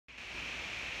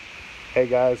Hey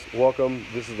guys, welcome.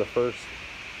 This is the first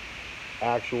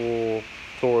actual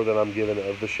tour that I'm giving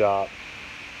of the shop.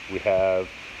 We have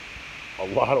a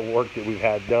lot of work that we've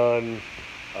had done.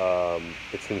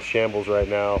 It's in shambles right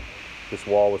now. This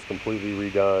wall was completely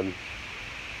redone,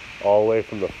 all the way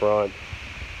from the front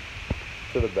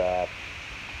to the back,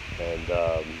 and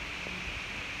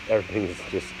everything's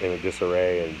just in a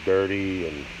disarray and dirty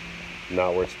and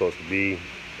not where it's supposed to be.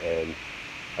 And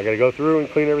I got to go through and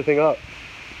clean everything up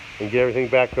and get everything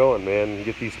back going, man, and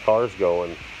get these cars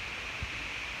going.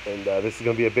 And this is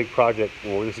going to be a big project.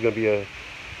 This is going to be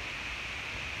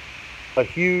a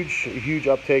huge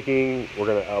uptaking. We're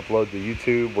going to upload to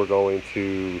YouTube. We're going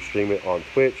to stream it on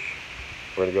Twitch.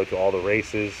 We're going to go to all the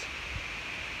races.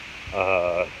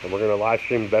 And we're going to live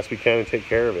stream the best we can and take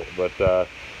care of it. But I'm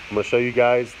going to show you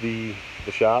guys the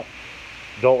shop.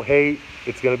 Don't hate.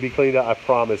 It's going to be cleaned up, I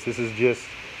promise. This is just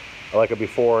like a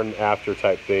before and after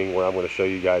type thing where I'm going to show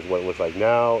you guys what it looks like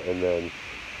now and then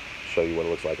show you what it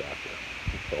looks like after.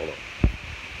 Hold on.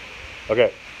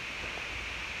 Okay.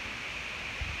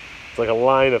 It's like a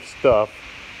line of stuff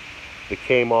that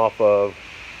came off of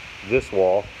this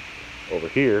wall over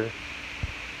here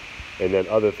and then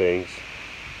other things.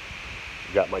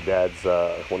 Got my dad's,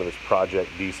 one of his Project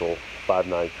Diesel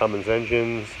 5.9 Cummins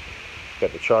engines.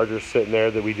 Got the Charger sitting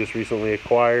there that we just recently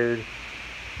acquired.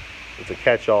 It's a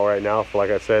catch-all right now, for, like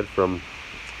I said, from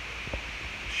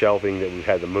shelving that we've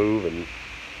had to move and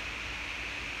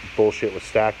bullshit was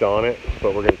stacked on it.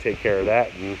 But we're going to take care of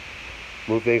that and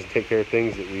move things and take care of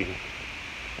things that we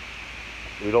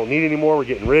don't need anymore. We're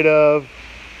getting rid of.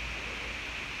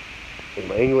 There's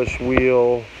my English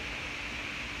wheel.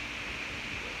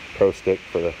 Pro stick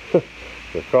for the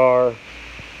car.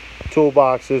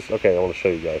 Toolboxes. Okay, I want to show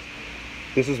you guys.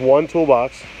 This is one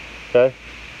toolbox. Okay.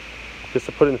 Just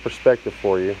to put it in perspective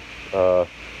for you, I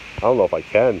don't know if I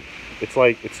can. It's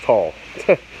like, it's tall.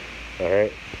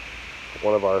 Alright.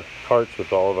 One of our carts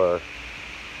with all of our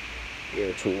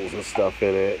air tools and stuff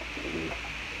in it and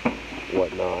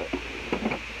whatnot.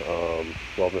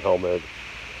 Welding helmet.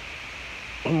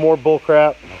 More bull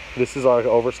crap. This is our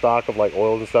overstock of like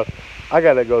oils and stuff. I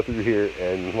gotta go through here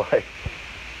and like,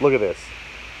 look at this.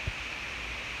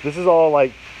 This is all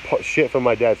like shit from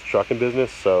my dad's trucking business,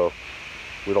 so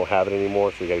we don't have it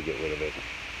anymore, so we gotta get rid of it.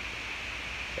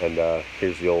 And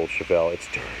here's the old Chevelle. It's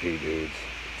dirty, dudes.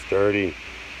 It's dirty.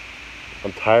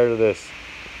 I'm tired of this.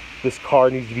 This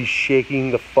car needs to be shaking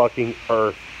the fucking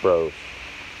earth, bros.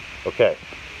 Okay.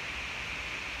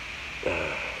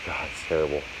 God, it's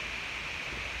terrible.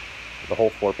 The whole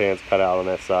floor pan's cut out on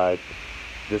that side.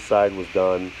 This side was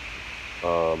done.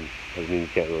 Doesn't mean you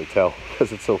can't really tell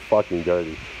because it's so fucking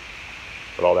dirty.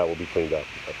 But all that will be cleaned up,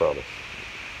 I promise.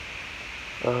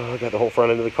 I got the whole front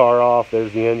end of the car off.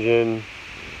 There's the engine.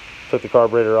 Took the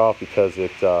carburetor off because it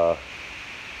we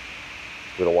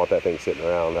don't want that thing sitting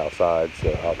around outside,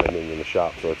 so out in the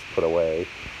shop, so it's put away.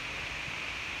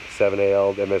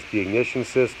 7AL MSD ignition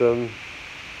system.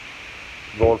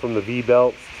 Going from the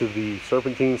V-belts to the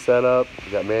serpentine setup. We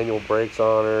got manual brakes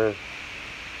on her.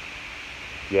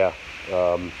 Yeah.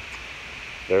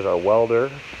 There's our welder.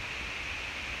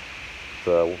 It's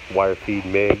a wire feed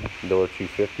MIG Miller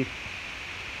 250.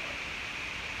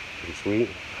 Pretty sweet.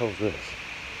 How's this?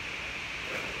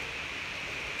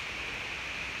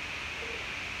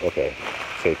 Okay,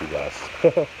 safety glass.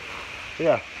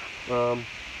 Yeah. Our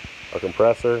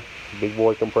compressor, big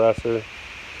boy compressor.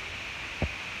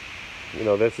 You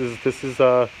know, this is it's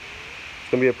gonna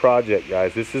be a project,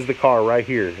 guys. This is the car right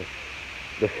here.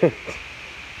 I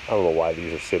don't know why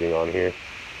these are sitting on here.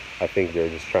 I think they're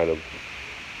just trying to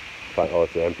find. Oh,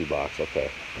 it's an empty box. Okay.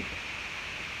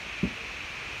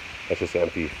 That's just an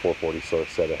empty 440 source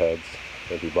set of heads.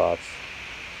 Empty box.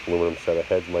 Aluminum set of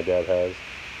heads my dad has.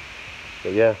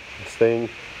 But yeah,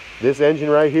 this engine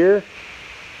right here,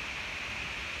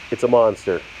 it's a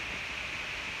monster.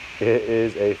 It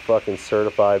is a fucking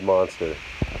certified monster.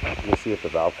 Let me see if the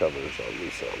valve covers are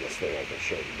loose on this thing. I can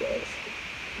show you guys.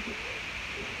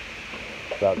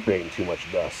 Without creating too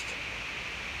much dust.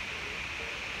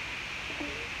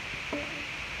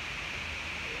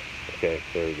 Okay,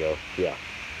 there we go. Yeah.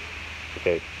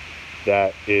 Okay,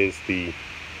 that is the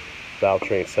valve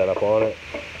train setup on it.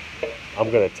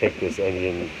 I'm going to take this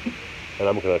engine and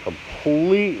I'm going to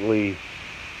completely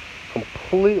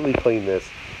clean this.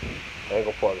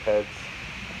 Angle plug heads.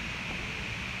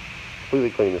 Completely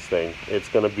clean this thing. It's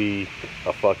going to be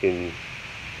a fucking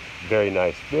very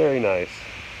nice.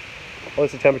 Oh,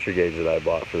 it's a temperature gauge that I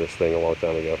bought for this thing a long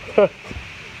time ago.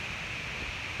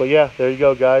 But yeah, there you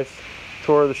go, guys.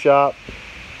 Tour of the shop,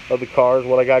 of the cars,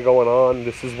 what I got going on.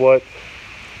 This is what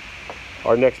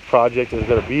our next project is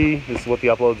going to be. This is what the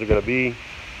uploads are going to be.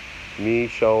 Me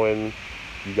showing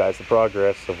you guys the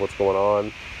progress of what's going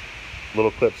on.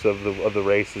 Little clips of the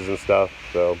races and stuff.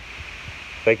 So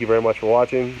thank you very much for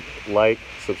watching. Like,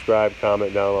 subscribe,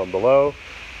 comment down below.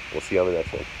 We'll see you on the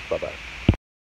next one. Bye-bye.